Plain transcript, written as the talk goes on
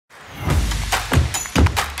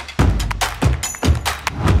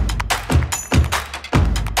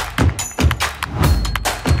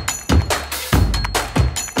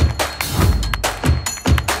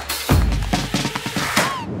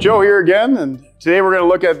Joe here again, and today we're going to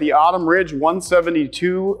look at the Autumn Ridge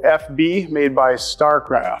 172 FB made by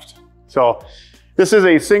Starcraft. So this is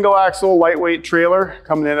a single axle lightweight trailer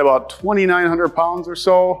coming in about 2,900 pounds or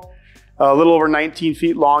so, a little over 19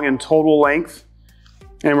 feet long in total length.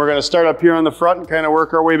 And we're going to start up here on the front and kind of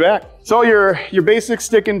work our way back. So your basic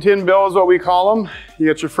stick and tin bill is what we call them. You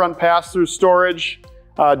got your front pass-through storage,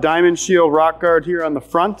 diamond shield rock guard here on the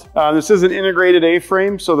front. This is an integrated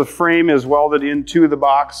A-frame, so the frame is welded into the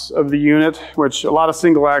box of the unit, which a lot of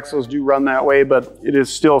single axles do run that way, but it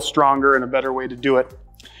is still stronger and a better way to do it.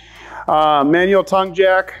 Manual tongue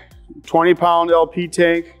jack, 20-pound LP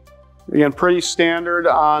tank. Again, pretty standard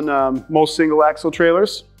on most single axle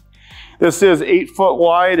trailers. This is 8 foot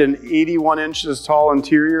wide and 81 inches tall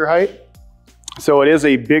interior height. So it is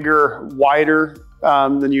a bigger, wider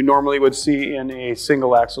than you normally would see in a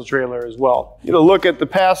single axle trailer as well. Get a look at the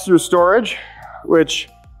pass-through storage, which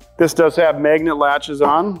this does have magnet latches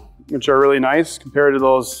on, which are really nice compared to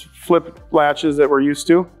those flip latches that we're used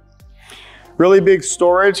to. Really big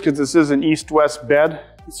storage because this is an east-west bed,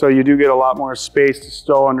 so you do get a lot more space to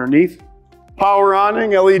stow underneath. Power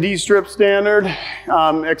awning, LED strip standard,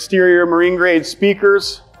 exterior marine grade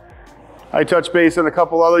speakers. I touched base on a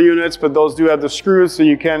couple other units, but those do have the screws so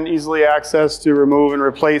you can easily access to remove and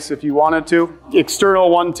replace if you wanted to.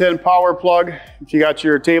 External 110 power plug. If you got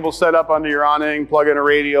your table set up under your awning, plug in a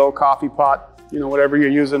radio, coffee pot, you know, whatever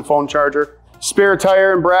you're using, phone charger. Spare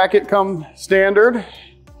tire and bracket come standard.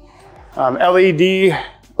 LED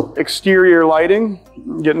exterior lighting,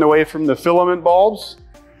 getting away from the filament bulbs.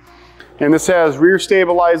 And this has rear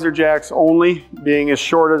stabilizer jacks only, being as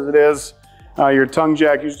short as it is. Your tongue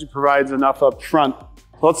jack usually provides enough up front.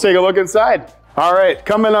 Let's take a look inside. All right,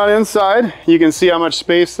 coming on inside, you can see how much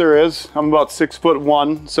space there is. I'm about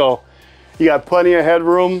 6'1", so you got plenty of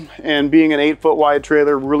headroom, and being an 8 foot wide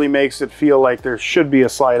trailer really makes it feel like there should be a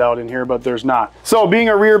slide out in here, but there's not. So being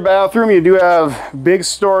a rear bathroom, you do have big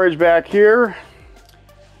storage back here,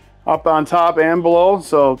 up on top and below,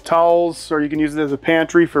 so towels, or you can use it as a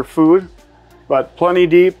pantry for food, but plenty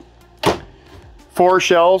deep. 4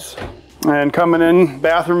 shelves, and coming in,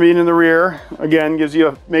 bathroom being in the rear, again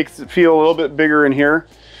makes it feel a little bit bigger in here.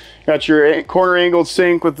 Got your corner angled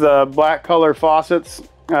sink with the black color faucets,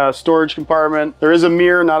 storage compartment. There is a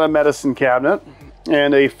mirror, not a medicine cabinet,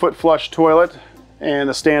 and a foot flush toilet and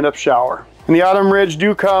a stand-up shower. And the Autumn Ridge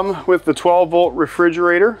do come with the 12-volt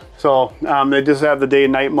refrigerator. So they just have the day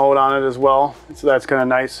and night mode on it as well. So that's kind of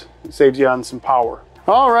nice. It saves you on some power.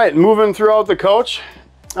 All right, moving throughout the coach.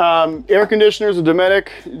 Air conditioners are Dometic.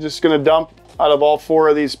 You're just gonna dump out of all 4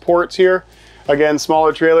 of these ports here. Again,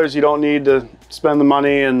 smaller trailers, you don't need to spend the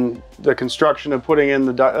money and the construction of putting in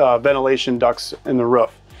the ventilation ducts in the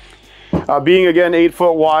roof. Being again 8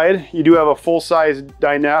 foot wide, you do have a full-size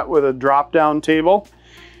dinette with a drop-down table.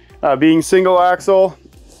 Being single axle,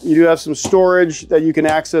 you do have some storage that you can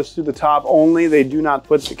access through the top only. They do not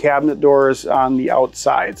put the cabinet doors on the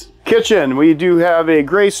outsides. Kitchen, we do have a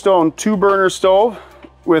Greystone 2-burner stove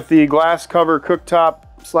with the glass cover cooktop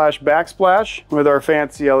 / backsplash with our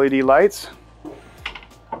fancy LED lights.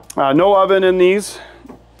 No oven in these,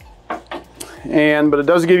 but it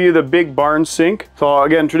does give you the big barn sink. So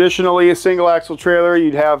again, traditionally a single axle trailer,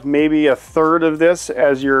 you'd have maybe a third of this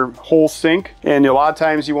as your whole sink, and a lot of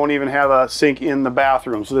times you won't even have a sink in the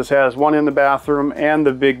bathroom. So this has one in the bathroom and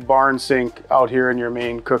the big barn sink out here in your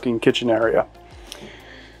main cooking kitchen area.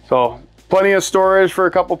 So plenty of storage for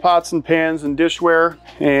a couple pots and pans and dishware.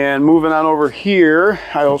 And moving on over here,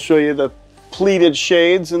 I will show you the pleated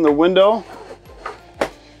shades in the window.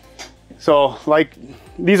 So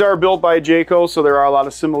these are built by Jayco, so there are a lot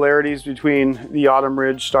of similarities between the Autumn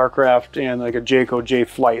Ridge Starcraft and like a Jayco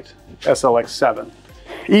J-Flight SLX7.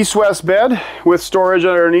 East-west bed with storage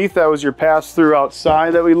underneath. That was your pass-through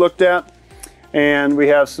outside that we looked at. And we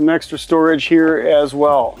have some extra storage here as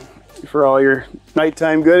well for all your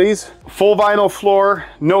nighttime goodies. Full vinyl floor,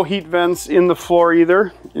 no heat vents in the floor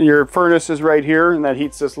either. Your furnace is right here, and that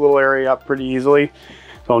heats this little area up pretty easily.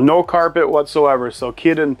 So no carpet whatsoever, so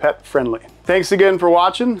kid and pet friendly. Thanks again for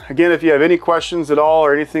watching. Again, if you have any questions at all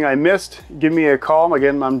or anything I missed, give me a call.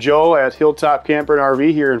 Again, I'm Joe at Hilltop Camper and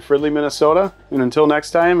RV here in Fridley, Minnesota. And until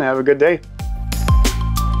next time, have a good day.